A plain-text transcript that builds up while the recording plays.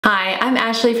I'm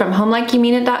Ashley from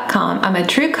HomeLikeYouMeanIt.com. I'm a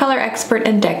true color expert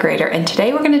and decorator, and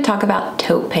today we're going to talk about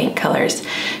taupe paint colors.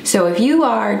 So if you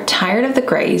are tired of the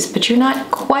grays, but you're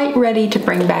not quite ready to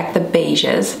bring back the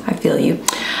beiges, I feel you,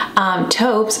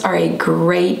 taupes are a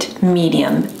great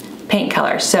medium paint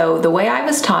color. So the way I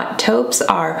was taught, taupes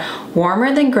are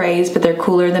warmer than grays, but they're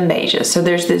cooler than beiges. So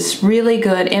there's this really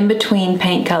good in-between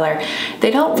paint color.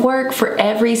 They don't work for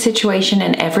every situation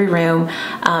in every room,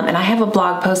 and I have a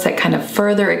blog post that kind of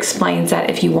further explains that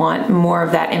if you want more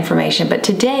of that information. But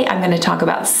today I'm going to talk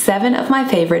about 7 of my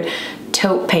favorite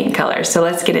taupe paint colors. So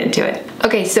let's get into it.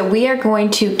 Okay, so we are going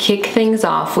to kick things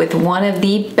off with one of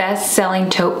the best-selling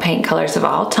taupe paint colors of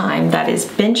all time. That is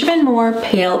Benjamin Moore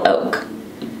Pale Oak.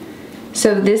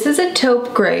 So this is a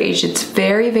taupe grayish. It's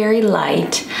very, very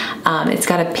light. It's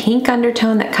got a pink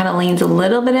undertone that kind of leans a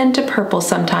little bit into purple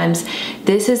sometimes.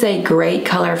 This is a great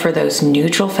color for those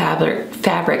neutral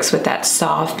fabrics with that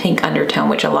soft pink undertone,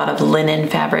 which a lot of linen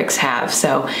fabrics have.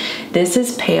 So this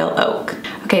is Pale Oak.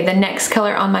 Okay, the next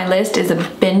color on my list is a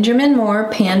Benjamin Moore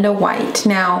Panda White.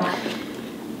 Now,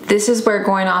 this is where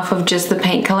going off of just the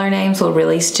paint color names will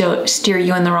really steer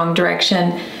you in the wrong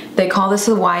direction. They call this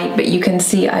a white, but you can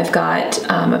see I've got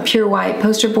a pure white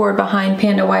poster board behind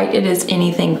Panda White. It is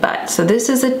anything but. So this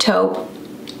is a taupe.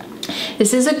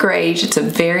 This is a grayish. It's a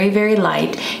very, very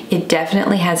light. It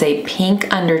definitely has a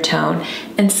pink undertone,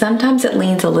 and sometimes it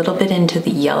leans a little bit into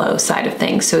the yellow side of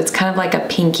things. So it's kind of like a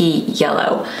pinky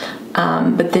yellow,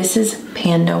 but this is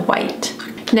Panda White.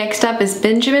 Next up is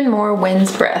Benjamin Moore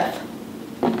Wind's Breath.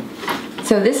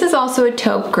 So this is also a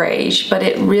taupe grayish, but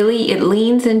it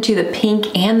leans into the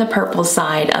pink and the purple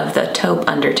side of the taupe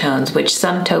undertones, which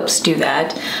some taupes do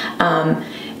that.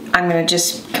 I'm going to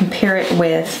just compare it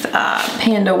with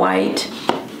Panda White,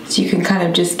 so you can kind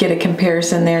of just get a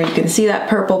comparison there. You can see that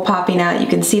purple popping out. You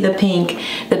can see the pink.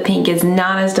 The pink is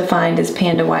not as defined as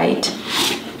Panda White.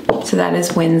 So that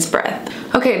is Wind's Breath.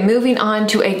 Okay, moving on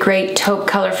to a great taupe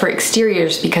color for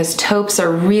exteriors, because taupes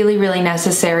are really, really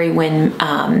necessary when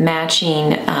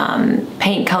matching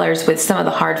paint colors with some of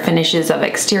the hard finishes of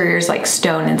exteriors like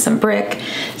stone and some brick.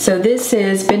 So this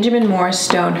is Benjamin Moore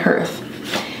Stone Hearth.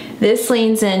 This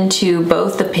leans into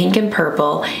both the pink and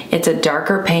purple. It's a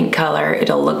darker paint color.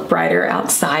 It'll look brighter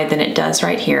outside than it does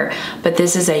right here, but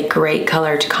this is a great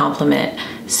color to complement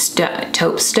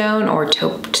taupe stone or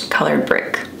taupe colored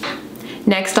brick.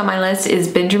 Next on my list is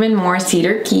Benjamin Moore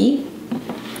Cedar Key.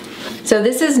 So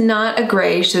this is not a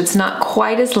grayish, so it's not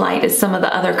quite as light as some of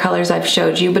the other colors I've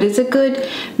showed you, but it's a good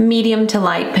medium to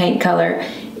light paint color.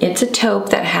 It's a taupe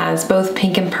that has both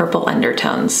pink and purple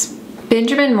undertones.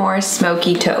 Benjamin Moore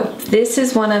Smokey Taupe. This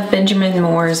is one of Benjamin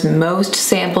Moore's most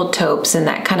sampled taupes in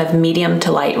that kind of medium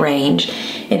to light range.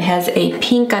 It has a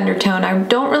pink undertone. I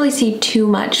don't really see too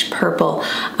much purple,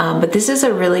 but this is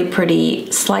a really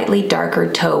pretty, slightly darker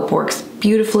taupe. Works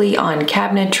beautifully on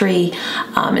cabinetry,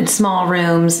 in small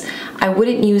rooms. I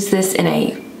wouldn't use this in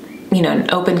an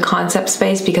open concept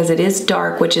space because it is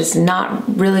dark, which is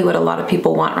not really what a lot of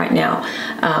people want right now.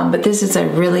 But this is a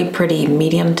really pretty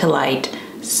medium to light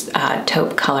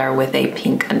taupe color with a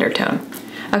pink undertone.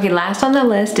 Okay, last on the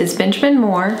list is Benjamin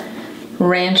Moore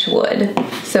Ranchwood.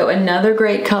 So another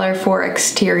great color for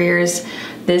exteriors.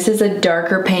 This is a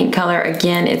darker paint color.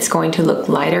 Again, it's going to look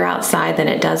lighter outside than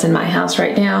it does in my house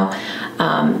right now.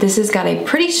 This has got a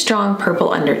pretty strong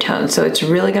purple undertone, so it's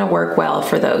really going to work well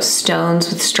for those stones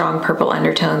with strong purple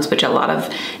undertones, which a lot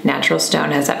of natural stone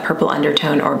has that purple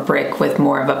undertone, or brick with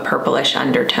more of a purplish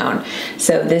undertone.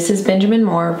 So this is Benjamin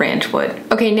Moore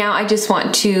Ranchwood. Okay, now I just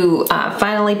want to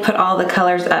finally put all the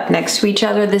colors up next to each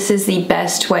other. This is the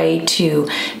best way to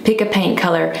pick a paint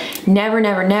color. Never,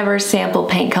 never, never sample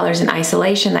paint colors in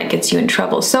isolation. That gets you in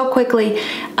trouble so quickly.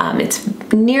 It's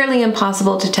nearly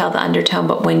impossible to tell the undertone,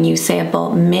 but when you sample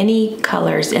many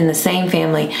colors in the same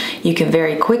family, you can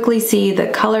very quickly see the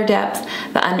color depth,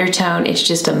 the undertone. It's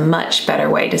just a much better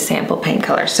way to sample paint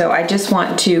color. So I just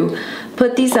want to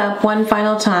put these up one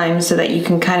final time so that you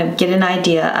can kind of get an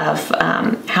idea of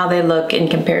how they look in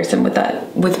comparison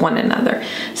with one another.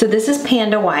 So this is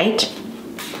Panda White,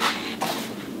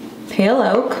 Pale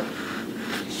Oak.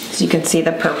 So you can see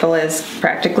the purple is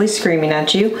practically screaming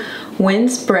at you.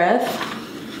 Wind's Breath,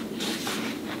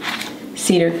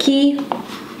 Cedar Key,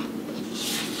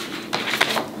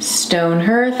 Stone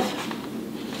Hearth.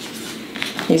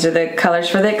 These are the colors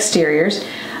for the exteriors.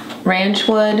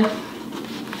 Ranchwood,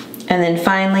 and then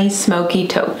finally Smokey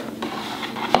Taupe.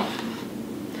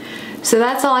 So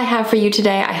that's all I have for you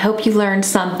today. I hope you learned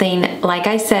something. Like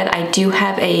I said, I do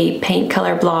have a paint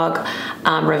color blog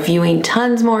reviewing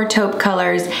tons more taupe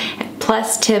colors,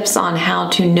 plus tips on how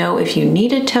to know if you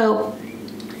need a taupe,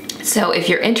 So if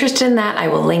you're interested in that, I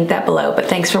will link that below, but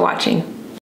thanks for watching.